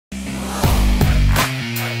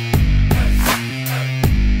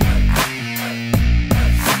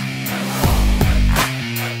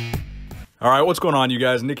All right, what's going on, you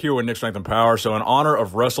guys? Nick here with Nick Strength and Power. So in honor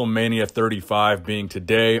of WrestleMania 35 being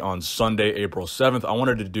today on Sunday, April 7th, I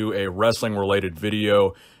wanted to do a wrestling-related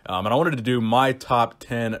video, and I wanted to do my top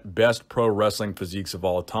 10 best pro wrestling physiques of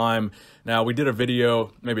all time. Now, we did a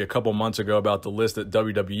video maybe a couple months ago about the list that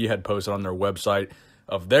WWE had posted on their website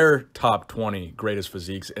of their top 20 greatest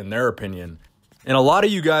physiques in their opinion. And a lot of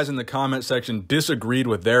you guys in the comment section disagreed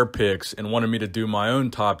with their picks and wanted me to do my own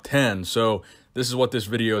top 10. So this is what this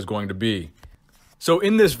video is going to be. So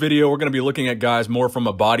in this video, we're going to be looking at guys more from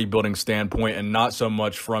a bodybuilding standpoint and not so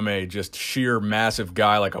much from a just sheer massive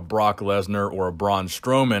guy like a Brock Lesnar or a Braun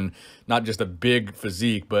Strowman, not just a big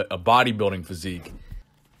physique, but a bodybuilding physique.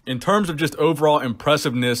 In terms of just overall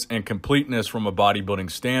impressiveness and completeness from a bodybuilding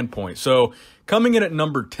standpoint. So coming in at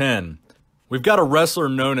number 10, we've got a wrestler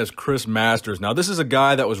known as Chris Masters. Now, this is a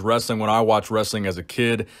guy that was wrestling when I watched wrestling as a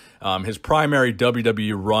kid. His primary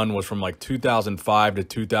WWE run was from like 2005 to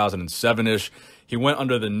 2007-ish. He went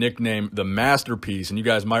under the nickname The Masterpiece, and you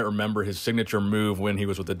guys might remember his signature move when he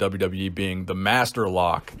was with the WWE being the Master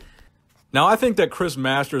Lock. Now, I think that Chris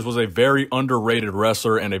Masters was a very underrated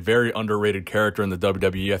wrestler and a very underrated character in the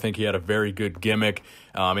WWE. I think he had a very good gimmick,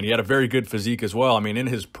 and he had a very good physique as well. I mean, in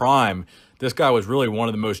his prime, this guy was really one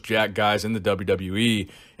of the most jacked guys in the WWE.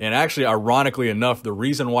 And actually, ironically enough, the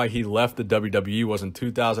reason why he left the WWE was in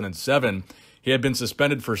 2007. He had been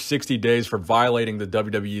suspended for 60 days for violating the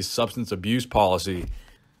WWE's substance abuse policy.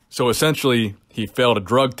 So essentially, he failed a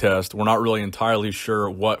drug test. We're not really entirely sure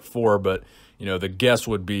what for, but you know, the guess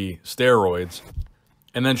would be steroids.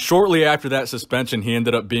 And then shortly after that suspension, he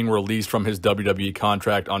ended up being released from his WWE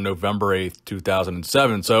contract on November 8th,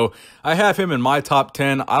 2007. So I have him in my top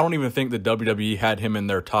 10. I don't even think the WWE had him in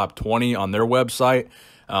their top 20 on their website,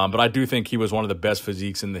 but I do think he was one of the best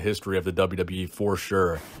physiques in the history of the WWE for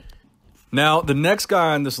sure. Now, the next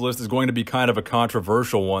guy on this list is going to be kind of a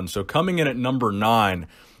controversial one. So coming in at number 9,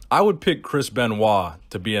 I would pick Chris Benoit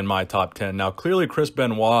to be in my top 10. Now, clearly Chris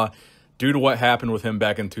Benoit, due to what happened with him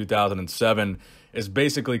back in 2007, is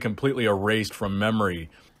basically completely erased from memory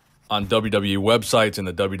on WWE websites and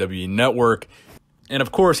the WWE network. And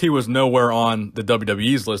of course, he was nowhere on the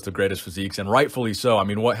WWE's list of greatest physiques, and rightfully so. I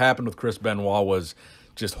mean, what happened with Chris Benoit was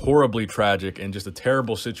just horribly tragic and just a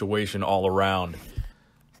terrible situation all around.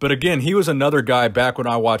 But again, he was another guy back when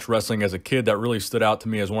I watched wrestling as a kid that really stood out to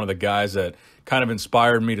me as one of the guys that kind of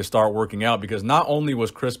inspired me to start working out, because not only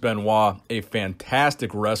was Chris Benoit a fantastic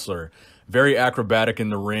wrestler, very acrobatic in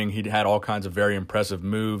the ring, he had all kinds of very impressive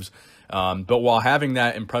moves, but while having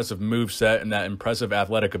that impressive move set and that impressive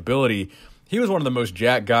athletic ability, he was one of the most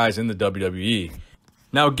jacked guys in the WWE.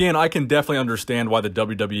 Now again, I can definitely understand why the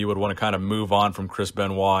WWE would want to kind of move on from Chris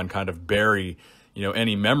Benoit and kind of bury, you know,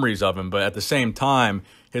 any memories of him, but at the same time,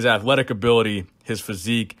 his athletic ability, his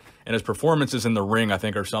physique, and his performances in the ring, I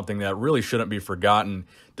think, are something that really shouldn't be forgotten,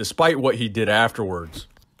 despite what he did afterwards,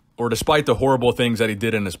 or despite the horrible things that he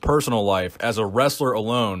did in his personal life. As a wrestler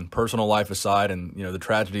alone, personal life aside and, you know, the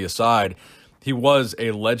tragedy aside, he was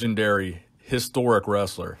a legendary, historic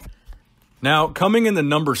wrestler. Now, coming in the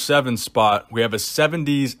number 7 spot, we have a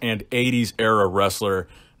 70s and 80s era wrestler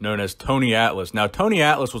known as Tony Atlas. Now, Tony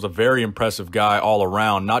Atlas was a very impressive guy all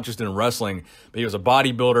around, not just in wrestling, but he was a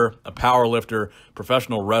bodybuilder, a powerlifter,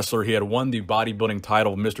 professional wrestler. He had won the bodybuilding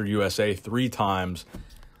title of Mr. USA 3 times.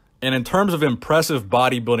 And in terms of impressive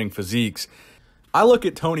bodybuilding physiques, I look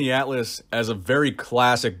at Tony Atlas as a very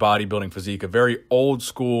classic bodybuilding physique, a very old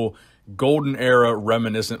school, golden era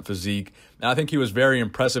reminiscent physique. And I think he was very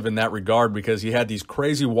impressive in that regard because he had these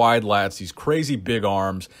crazy wide lats, these crazy big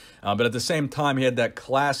arms, but at the same time, he had that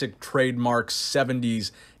classic trademark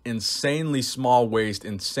 70s, insanely small waist,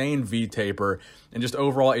 insane V-taper, and just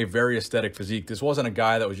overall a very aesthetic physique. This wasn't a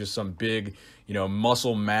guy that was just some big, you know,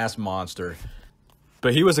 muscle mass monster.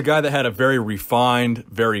 But he was a guy that had a very refined,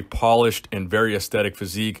 very polished, and very aesthetic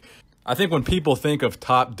physique. I think when people think of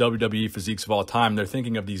top WWE physiques of all time, they're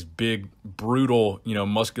thinking of these big, brutal, you know,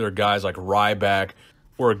 muscular guys like Ryback,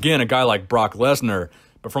 or again, a guy like Brock Lesnar.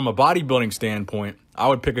 But from a bodybuilding standpoint, I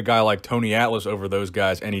would pick a guy like Tony Atlas over those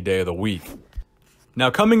guys any day of the week. Now,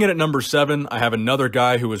 coming in at number 7, I have another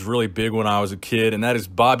guy who was really big when I was a kid, and that is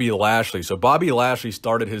Bobby Lashley. So Bobby Lashley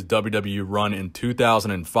started his WWE run in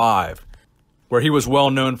 2005. Where he was well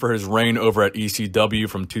known for his reign over at ECW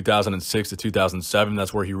from 2006 to 2007.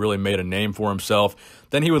 That's where he really made a name for himself.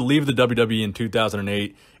 Then he would leave the WWE in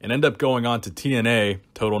 2008 and end up going on to TNA,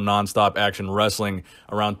 Total Nonstop Action Wrestling,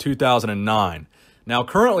 around 2009. Now,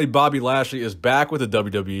 currently, Bobby Lashley is back with the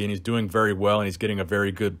WWE, and he's doing very well, and he's getting a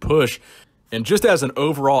very good push. And just as an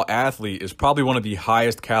overall athlete, is probably one of the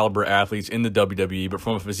highest caliber athletes in the WWE. But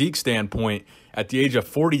from a physique standpoint, at the age of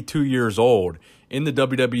 42 years old, in the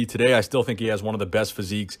WWE today, I still think he has one of the best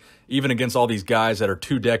physiques, even against all these guys that are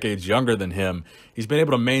 2 decades younger than him. He's been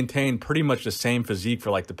able to maintain pretty much the same physique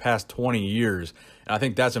for like the past 20 years. And I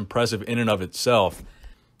think that's impressive in and of itself.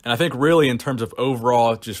 And I think really in terms of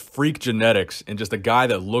overall just freak genetics and just a guy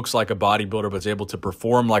that looks like a bodybuilder but is able to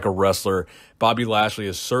perform like a wrestler, Bobby Lashley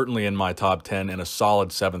is certainly in my top 10 and a solid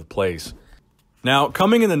 7th place. Now,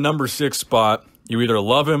 coming in the number 6 spot, you either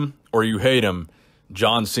love him or you hate him,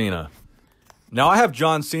 John Cena. Now, I have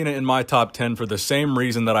John Cena in my top 10 for the same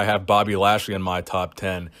reason that I have Bobby Lashley in my top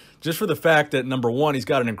 10. Just for the fact that, number one, he's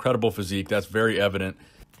got an incredible physique. That's very evident.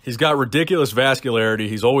 He's got ridiculous vascularity.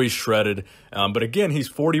 He's always shredded. But again, he's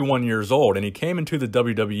 41 years old, and he came into the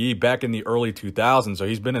WWE back in the early 2000s. So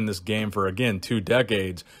he's been in this game for, again, 2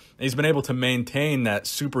 decades. And he's been able to maintain that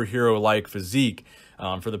superhero-like physique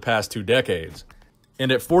for the past 2 decades.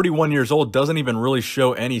 And at 41 years old, doesn't even really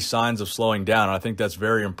show any signs of slowing down. And I think that's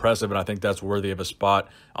very impressive, and I think that's worthy of a spot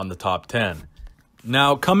on the top 10.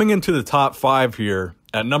 Now, coming into the top 5 here,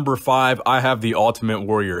 at number 5, I have the Ultimate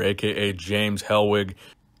Warrior, a.k.a. James Hellwig.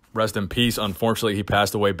 Rest in peace. Unfortunately, he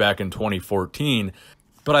passed away back in 2014.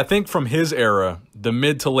 But I think from his era, the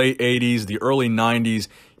mid to late 80s, the early 90s,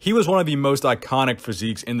 he was one of the most iconic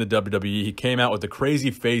physiques in the WWE. He came out with the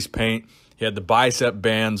crazy face paint. He had the bicep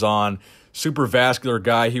bands on. Super vascular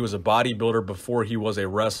guy. He was a bodybuilder before he was a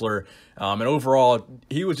wrestler. And overall,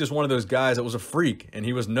 he was just one of those guys that was a freak. And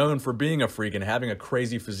he was known for being a freak, and having a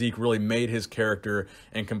crazy physique really made his character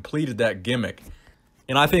and completed that gimmick.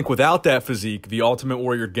 And I think without that physique, the Ultimate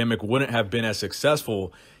Warrior gimmick wouldn't have been as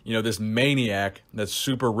successful. You know, this maniac that's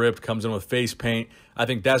super ripped, comes in with face paint. I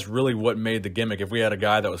think that's really what made the gimmick. If we had a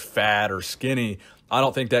guy that was fat or skinny, I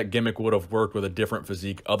don't think that gimmick would have worked with a different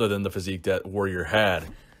physique other than the physique that Warrior had.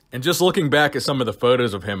 And just looking back at some of the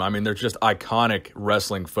photos of him, I mean, they're just iconic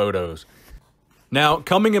wrestling photos. Now,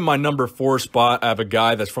 coming in my number 4 spot, I have a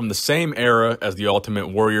guy that's from the same era as the Ultimate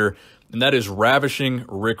Warrior, and that is Ravishing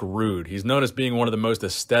Rick Rude. He's known as being one of the most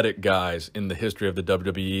aesthetic guys in the history of the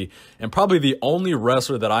WWE, and probably the only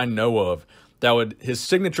wrestler that I know of that would, his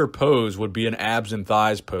signature pose would be an abs and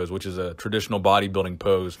thighs pose, which is a traditional bodybuilding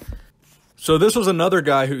pose. So this was another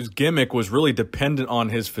guy whose gimmick was really dependent on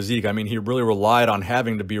his physique. I mean, he really relied on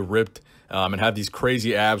having to be ripped and have these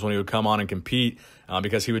crazy abs when he would come on and compete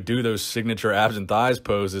because he would do those signature abs and thighs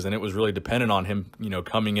poses, and it was really dependent on him, you know,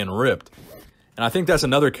 coming in ripped. And I think that's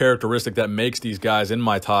another characteristic that makes these guys in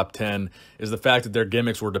my top 10 is the fact that their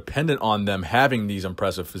gimmicks were dependent on them having these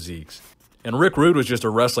impressive physiques. And Rick Rude was just a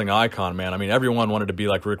wrestling icon, man. I mean, everyone wanted to be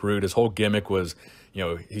like Rick Rude. His whole gimmick was, you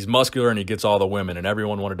know, he's muscular and he gets all the women, and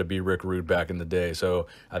everyone wanted to be Rick Rude back in the day. So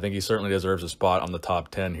I think he certainly deserves a spot on the top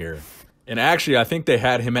 10 here. And actually, I think they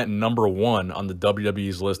had him at number 1 on the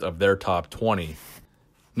WWE's list of their top 20.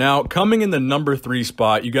 Now, coming in the number 3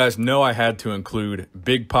 spot, you guys know I had to include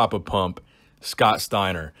Big Papa Pump, Scott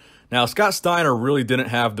Steiner. Now, Scott Steiner really didn't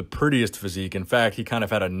have the prettiest physique. In fact, he kind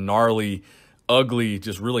of had a gnarly, ugly,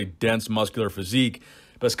 just really dense muscular physique.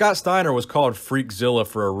 But Scott Steiner was called Freakzilla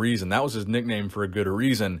for a reason. That was his nickname for a good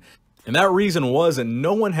reason. And that reason was that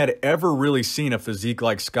no one had ever really seen a physique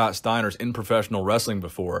like Scott Steiner's in professional wrestling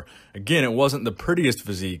before. Again, it wasn't the prettiest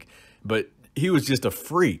physique, but he was just a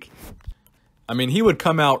freak. I mean, he would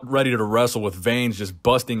come out ready to wrestle with veins just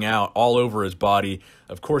busting out all over his body.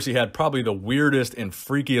 Of course, he had probably the weirdest and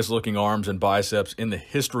freakiest looking arms and biceps in the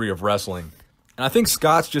history of wrestling. And I think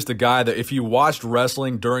Scott's just a guy that if you watched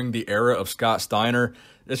wrestling during the era of Scott Steiner,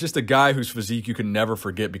 it's just a guy whose physique you can never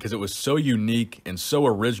forget because it was so unique and so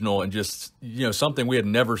original and just, you know, something we had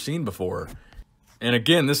never seen before. And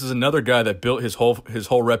again, this is another guy that built his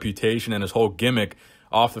whole reputation and his whole gimmick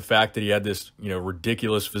off the fact that he had this, you know,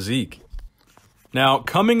 ridiculous physique. Now,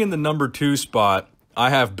 coming in the number 2 spot, I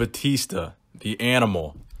have Batista, the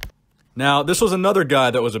Animal. Now, this was another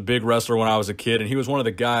guy that was a big wrestler when I was a kid, and he was one of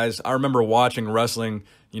the guys, I remember watching wrestling,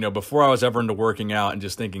 you know, before I was ever into working out and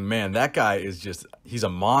just thinking, man, that guy is just, he's a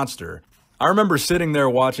monster. I remember sitting there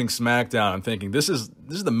watching SmackDown and thinking, this is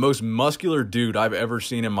the most muscular dude I've ever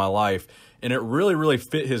seen in my life, and it really, really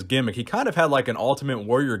fit his gimmick. He kind of had like an Ultimate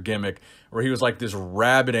Warrior gimmick where he was like this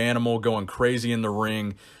rabid animal going crazy in the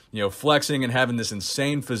ring, you know, flexing and having this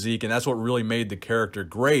insane physique, and that's what really made the character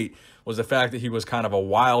great, was the fact that he was kind of a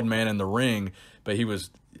wild man in the ring, but he was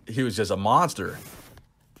just a monster.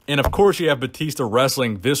 And of course, you have Batista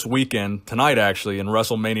wrestling this weekend, tonight actually, in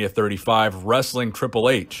Wrestlemania 35, wrestling Triple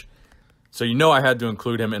H. So you know I had to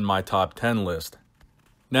include him in my top 10 list.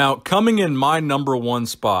 Now, coming in my number 1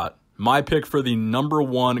 spot, my pick for the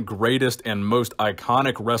 #1 greatest and most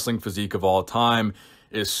iconic wrestling physique of all time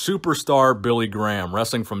is superstar Billy Graham,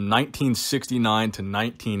 wrestling from 1969 to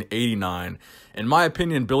 1989. In my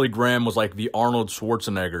opinion, Billy Graham was like the Arnold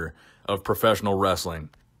Schwarzenegger of professional wrestling.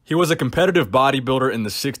 He was a competitive bodybuilder in the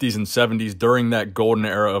 60s and 70s during that golden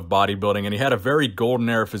era of bodybuilding, and he had a very golden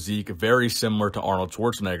era physique, very similar to Arnold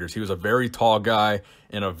Schwarzenegger's. He was a very tall guy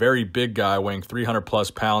and a very big guy, weighing 300 plus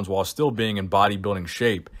pounds while still being in bodybuilding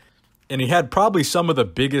shape. And he had probably some of the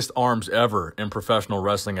biggest arms ever in professional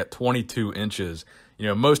wrestling at 22 inches. You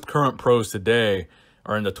know, most current pros today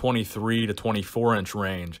are in the 23 to 24 inch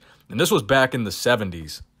range. And this was back in the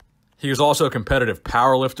 70s. He was also a competitive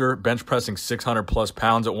powerlifter, bench pressing 600 plus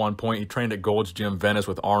pounds at one point. He trained at Gold's Gym Venice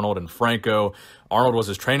with Arnold and Franco. Arnold was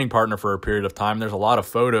his training partner for a period of time. There's a lot of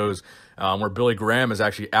photos where Billy Graham is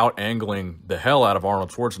actually out-angling the hell out of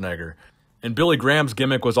Arnold Schwarzenegger. And Billy Graham's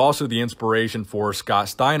gimmick was also the inspiration for Scott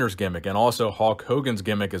Steiner's gimmick and also Hulk Hogan's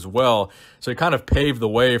gimmick as well. So he kind of paved the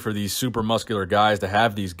way for these super muscular guys to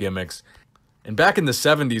have these gimmicks. And back in the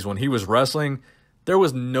 70s when he was wrestling, there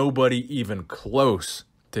was nobody even close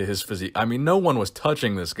to his physique. I mean, no one was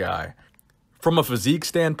touching this guy. From a physique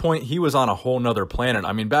standpoint, he was on a whole nother planet.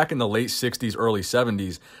 I mean, back in the late 60s, early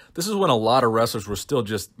 70s, this is when a lot of wrestlers were still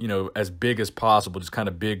just, you know, as big as possible, just kind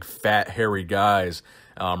of big, fat, hairy guys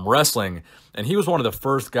wrestling. And he was one of the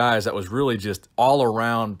first guys that was really just all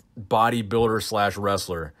around bodybuilder slash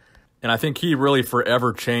wrestler. And I think he really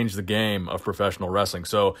forever changed the game of professional wrestling.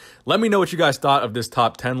 So let me know what you guys thought of this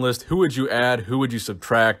top 10 list. Who would you add? Who would you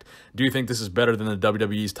subtract? Do you think this is better than the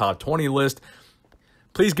WWE's top 20 list?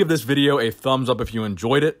 Please give this video a thumbs up if you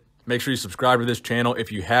enjoyed it. Make sure you subscribe to this channel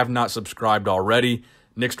if you have not subscribed already.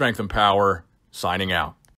 Nick Strength and Power, signing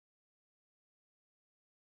out.